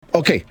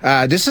Okay,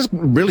 this is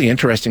really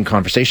interesting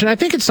conversation. I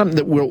think it's something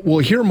that we'll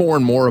hear more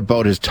and more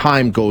about as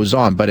time goes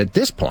on. But at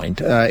this point,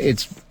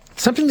 it's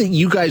something that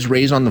you guys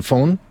raise on the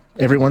phone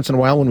every once in a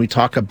while when we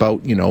talk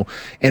about,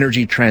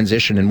 energy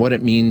transition and what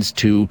it means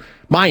to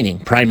mining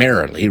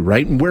primarily,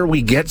 right? And where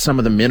we get some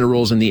of the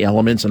minerals and the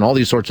elements and all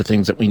these sorts of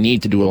things that we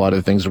need to do a lot of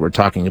the things that we're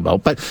talking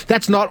about. But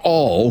that's not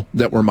all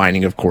that we're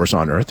mining, of course,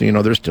 on Earth.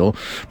 There's still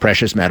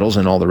precious metals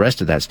and all the rest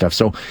of that stuff.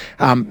 So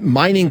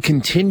mining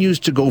continues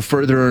to go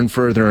further and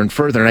further and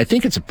further. And I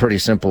think it's a pretty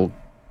simple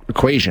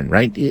equation,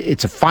 right?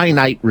 It's a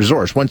finite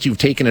resource. Once you've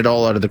taken it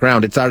all out of the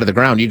ground, it's out of the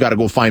ground. You got to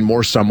go find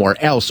more somewhere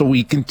else. So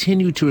we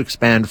continue to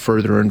expand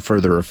further and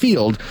further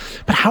afield.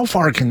 But how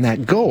far can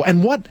that go?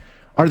 And what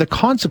are the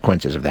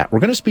consequences of that?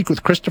 We're going to speak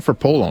with Christopher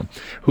Polone,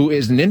 who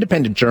is an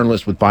independent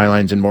journalist with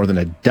bylines in more than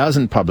a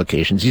dozen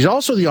publications. He's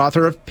also the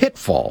author of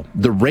Pitfall,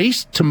 The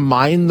Race to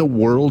Mine the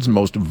World's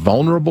Most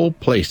Vulnerable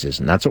Places.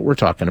 And that's what we're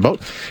talking about.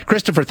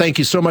 Christopher, thank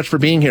you so much for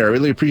being here. I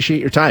really appreciate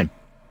your time.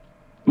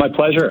 My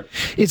pleasure.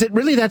 Is it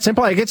really that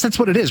simple? I guess that's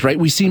what it is, right?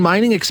 We see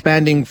mining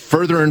expanding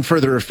further and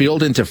further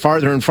afield into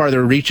farther and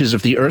farther reaches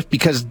of the earth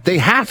because they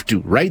have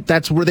to, right?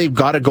 That's where they've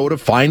got to go to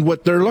find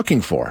what they're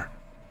looking for.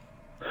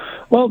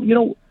 Well,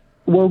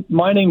 we're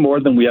mining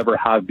more than we ever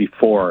have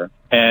before.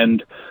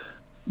 And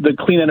the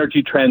clean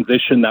energy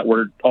transition that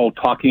we're all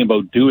talking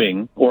about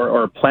doing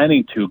or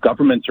planning to,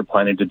 governments are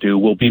planning to do,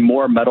 will be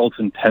more metals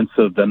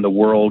intensive than the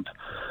world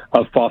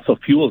of fossil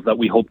fuels that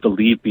we hope to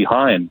leave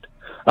behind.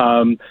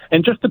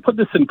 And just to put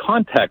this in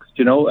context,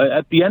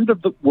 at the end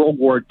of the World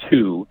War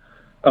II,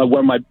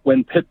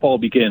 when Pitfall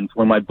begins,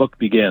 when my book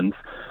begins,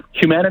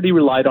 humanity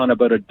relied on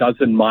about a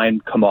dozen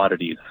mined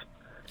commodities.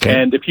 Okay.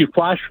 And if you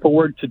flash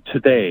forward to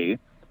today,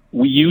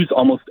 we use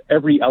almost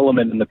every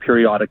element in the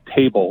periodic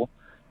table,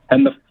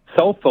 and the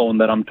cell phone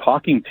that I'm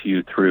talking to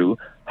you through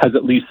has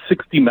at least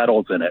 60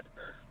 metals in it,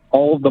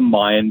 all of them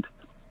mined,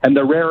 and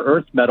the rare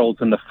earth metals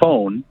in the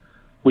phone,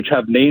 which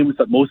have names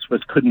that most of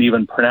us couldn't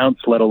even pronounce,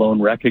 let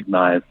alone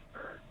recognize,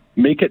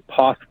 make it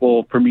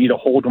possible for me to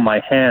hold in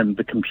my hand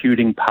the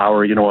computing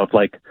power, of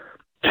like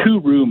 2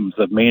 rooms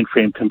of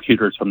mainframe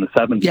computers from the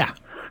 70s. Yeah.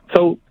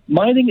 So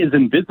mining is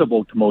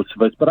invisible to most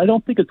of us, but I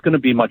don't think it's going to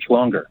be much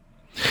longer.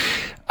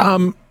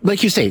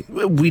 Like you say,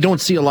 we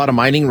don't see a lot of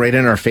mining right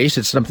in our face.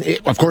 It's something,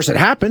 of course it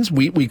happens.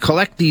 We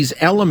collect these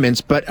elements,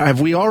 but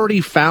have we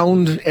already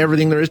found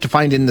everything there is to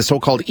find in the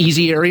so-called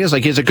easy areas?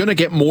 Like, is it going to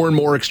get more and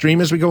more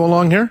extreme as we go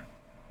along here?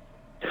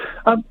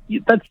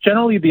 That's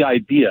generally the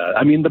idea.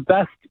 I mean, the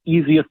best,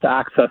 easiest to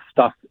access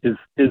stuff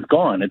is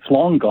gone. It's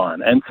long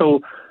gone. And so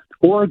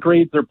ore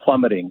grades are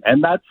plummeting.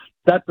 And that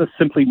just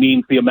simply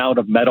means the amount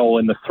of metal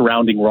in the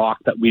surrounding rock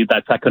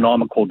that's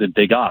economical to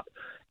dig up.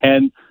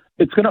 And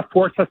it's going to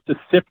force us to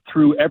sift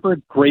through ever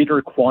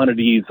greater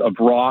quantities of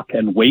rock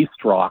and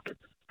waste rock,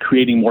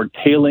 creating more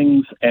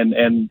tailings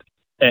and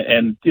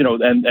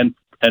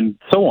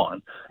so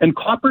on. And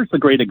copper is a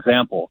great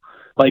example.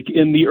 Like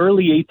in the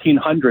early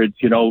 1800s,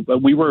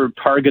 we were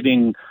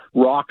targeting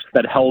rocks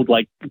that held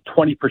like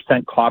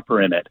 20%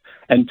 copper in it.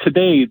 And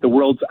today, the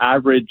world's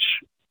average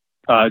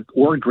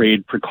ore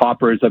grade for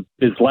copper is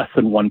less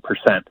than 1%.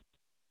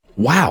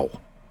 Wow.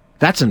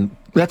 That's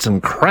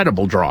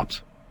incredible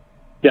drops.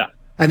 Yeah.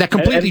 And that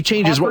completely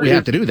changes what we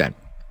have to do then.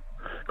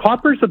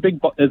 Copper is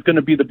going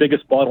to be the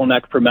biggest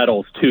bottleneck for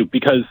metals too,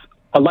 because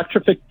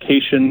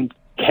electrification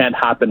can't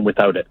happen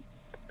without it.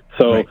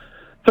 So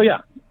yeah.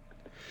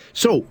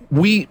 So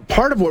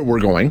part of what we're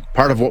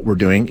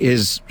doing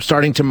is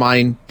starting to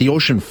mine the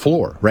ocean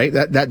floor, right?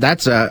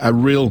 That's a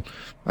real,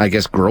 I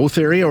guess, growth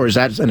area, or is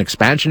that an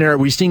expansion area? Are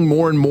we seeing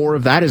more and more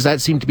of that? Does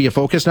that seem to be a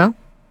focus now?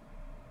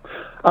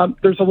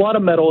 There's a lot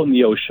of metal in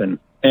the ocean,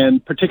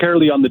 and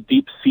particularly on the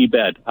deep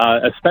seabed,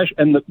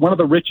 one of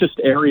the richest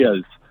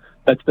areas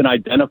that's been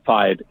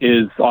identified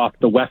is off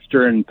the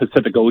western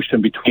Pacific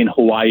Ocean between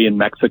Hawaii and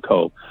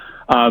Mexico.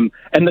 And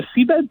the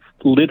seabed's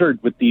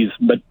littered with these,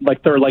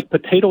 they're like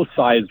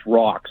potato-sized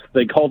rocks.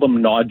 They call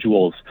them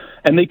nodules.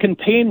 And they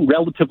contain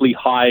relatively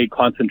high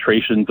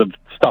concentrations of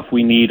stuff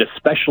we need,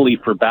 especially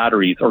for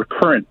batteries or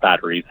current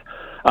batteries.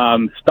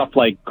 Stuff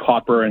like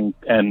copper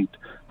and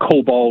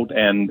cobalt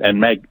and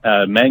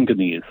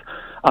manganese.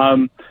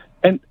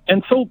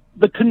 And so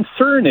the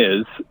concern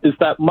is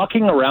that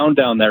mucking around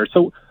down there,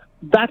 so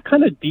that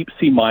kind of deep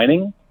sea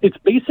mining, it's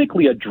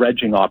basically a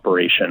dredging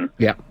operation,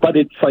 but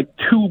it's like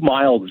 2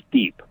 miles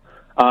deep.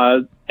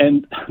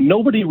 And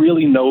nobody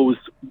really knows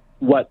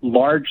what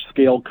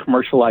large-scale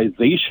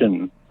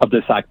commercialization of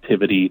this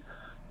activity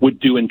would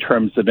do in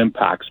terms of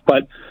impacts.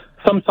 But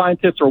some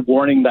scientists are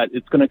warning that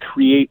it's going to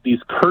create these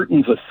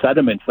curtains of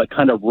sediments that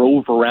kind of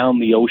rove around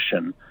the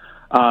ocean.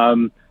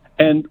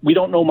 And we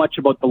don't know much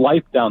about the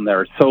life down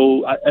there.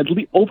 So at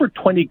least over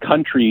 20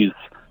 countries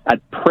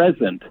at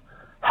present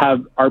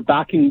are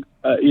backing,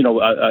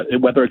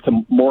 whether it's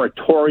a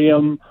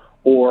moratorium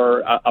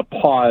or a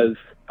pause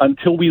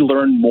until we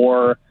learn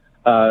more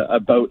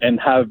about and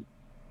have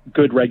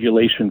good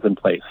regulations in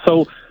place.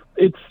 So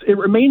it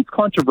remains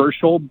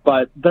controversial,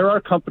 but there are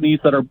companies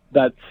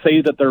that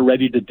say that they're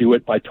ready to do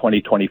it by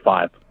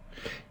 2025.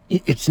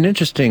 It's an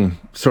interesting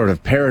sort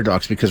of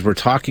paradox because we're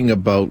talking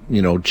about,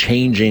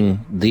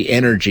 changing the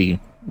energy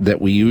that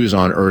we use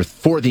on Earth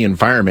for the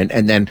environment.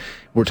 And then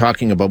we're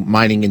talking about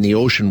mining in the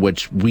ocean,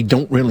 which we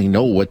don't really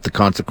know what the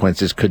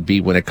consequences could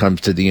be when it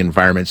comes to the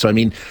environment. So, I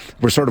mean,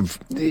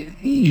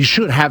 you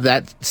should have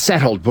that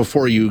settled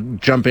before you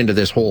jump into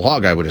this whole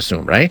hog, I would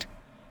assume, right?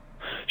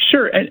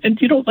 Sure. And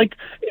like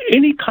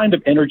any kind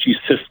of energy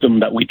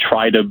system that we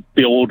try to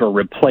build or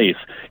replace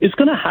is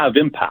going to have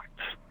impacts.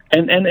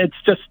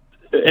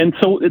 And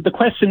so the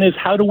question is,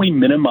 how do we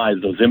minimize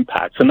those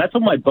impacts? And that's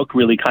what my book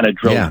really kind of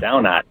drove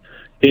down at,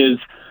 is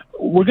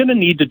we're going to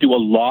need to do a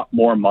lot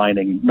more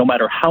mining, no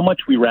matter how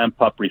much we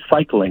ramp up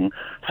recycling.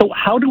 So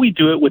how do we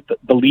do it with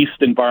the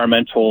least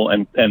environmental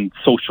and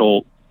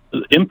social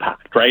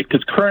impact, right?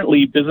 Because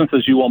currently, business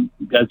as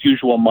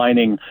usual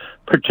mining,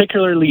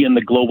 particularly in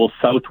the global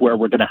south, where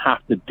we're going to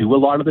have to do a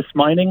lot of this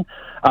mining,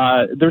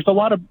 there's a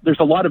lot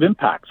of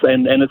impacts,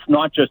 and it's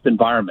not just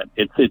environment;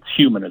 it's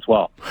human as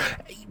well.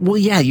 Well,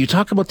 yeah, you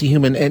talk about the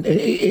human, and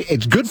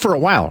it's good for a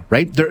while,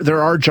 right?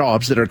 There are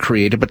jobs that are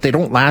created, but they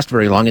don't last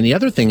very long. And the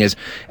other thing is,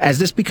 as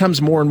this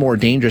becomes more and more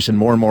dangerous and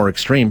more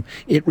extreme,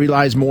 it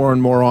relies more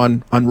and more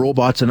on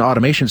robots and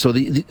automation. So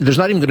there's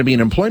not even going to be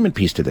an employment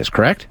piece to this,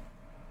 correct?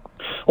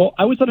 Well,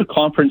 I was at a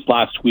conference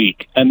last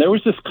week, and there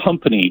was this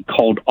company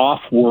called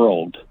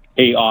Offworld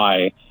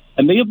AI,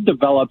 and they have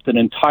developed an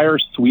entire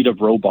suite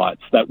of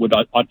robots that would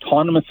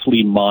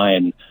autonomously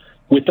mine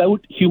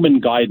without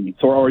human guidance,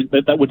 or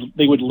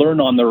they would learn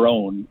on their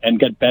own and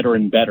get better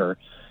and better.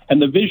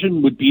 And the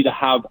vision would be to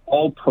have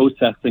all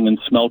processing and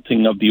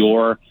smelting of the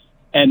ore,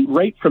 and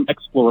right from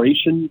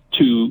exploration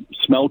to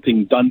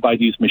smelting done by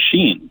these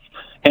machines.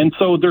 And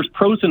so there's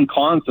pros and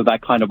cons to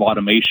that kind of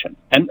automation.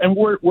 And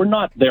we're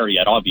not there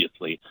yet,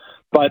 obviously.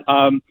 But,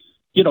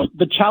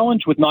 the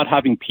challenge with not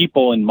having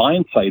people in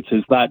mine sites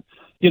is that,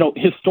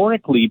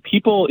 historically,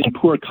 people in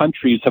poor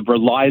countries have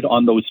relied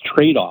on those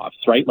trade-offs,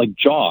 right? Like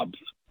jobs,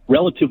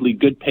 relatively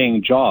good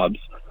paying jobs,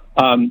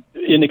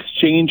 in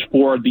exchange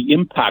for the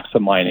impacts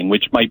of mining,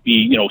 which might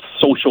be,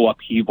 social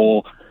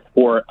upheaval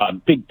or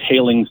big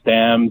tailings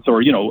dams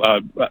or,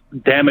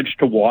 damage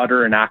to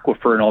water and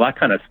aquifer and all that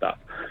kind of stuff.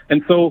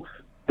 And so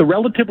the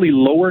relatively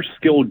lower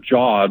skilled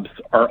jobs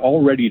are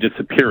already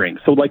disappearing.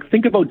 So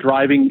think about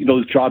driving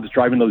those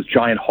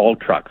giant haul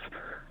trucks.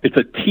 It's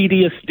a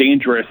tedious,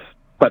 dangerous,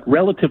 but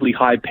relatively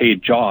high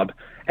paid job,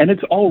 and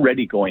it's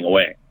already going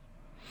away.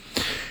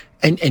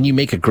 And you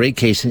make a great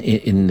case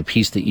in the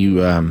piece that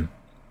you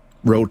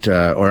wrote,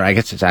 or I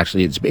guess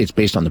it's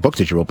based on the book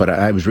that you wrote, but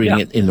I was reading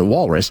it in the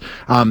Walrus,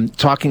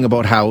 talking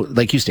about how,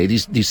 like you say,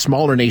 these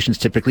smaller nations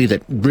typically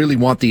that really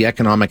want the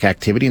economic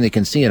activity and they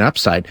can see an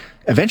upside,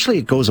 eventually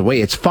it goes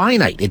away. It's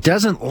finite. It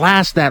doesn't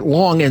last that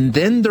long, and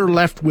then they're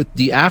left with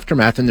the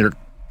aftermath, and they're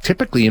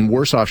typically in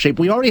worse off shape.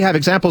 We already have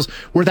examples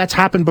where that's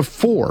happened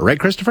before, right,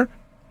 Christopher?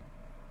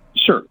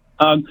 Sure.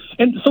 And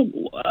so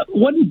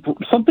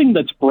something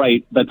that's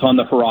bright that's on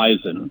the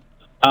horizon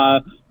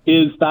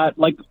is that,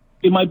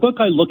 in my book,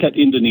 I look at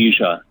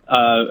Indonesia,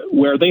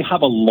 where they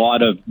have a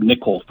lot of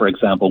nickel, for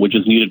example, which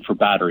is needed for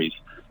batteries.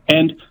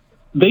 And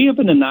they have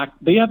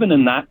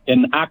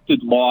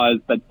enacted laws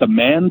that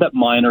demand that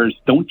miners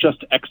don't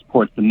just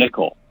export the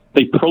nickel.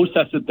 They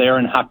process it there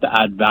and have to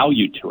add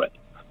value to it.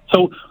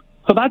 So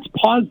that's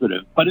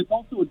positive, but it's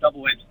also a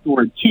double-edged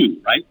sword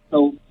too, right?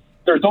 So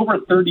there's over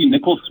 30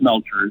 nickel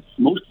smelters,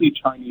 mostly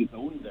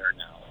Chinese-owned there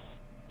now,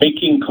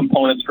 making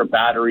components for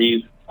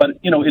batteries. But,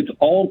 it's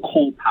all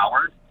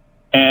coal-powered,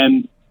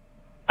 and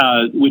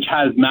which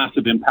has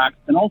massive impact.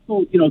 And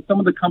also, some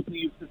of the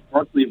companies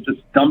historically have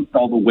just dumped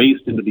all the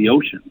waste into the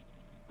ocean.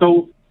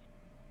 So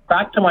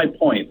back to my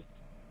point,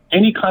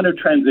 any kind of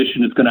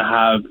transition is going to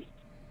have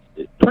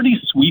pretty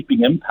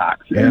sweeping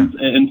impacts. Yeah.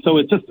 And so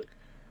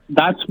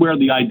that's where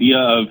the idea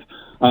of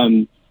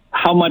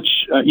how much,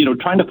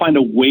 trying to find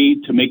a way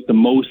to make the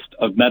most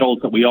of metals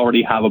that we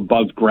already have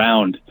above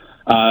ground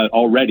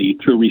already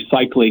through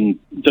recycling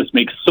just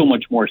makes so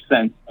much more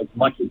sense as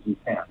much as we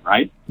can,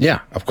 right?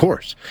 Yeah, of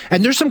course.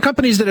 And there's some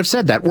companies that have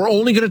said that. We're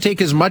only going to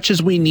take as much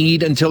as we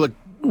need until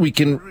we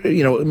can,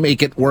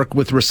 make it work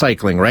with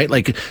recycling, right?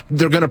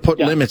 They're going to put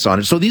limits on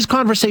it. So these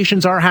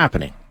conversations are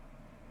happening.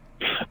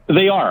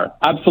 They are,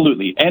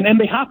 absolutely. And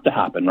they have to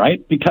happen,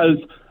 right? Because,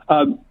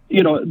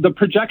 the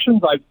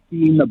projections I've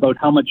seen about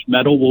how much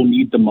metal we'll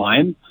need to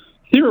mine,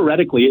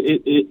 theoretically,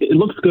 it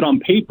looks good on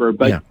paper,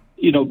 but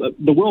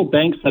the World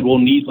Bank said we'll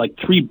need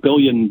 3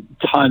 billion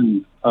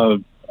tons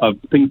of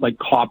things like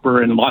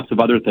copper and lots of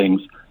other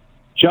things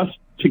just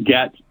to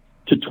get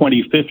to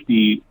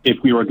 2050 if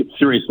we were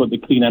serious about the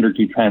clean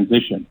energy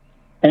transition.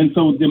 And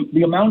so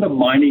the amount of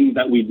mining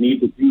that we'd need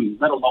to do,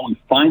 let alone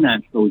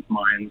finance those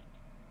mines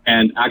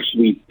and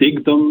actually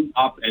dig them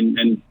up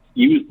and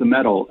use the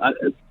metal,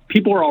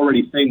 people are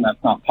already saying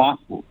that's not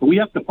possible. So we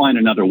have to find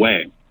another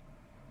way.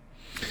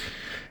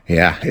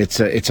 Yeah, it's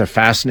a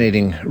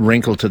fascinating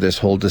wrinkle to this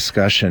whole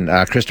discussion.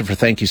 Christopher,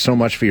 thank you so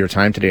much for your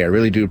time today. I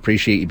really do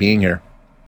appreciate you being here.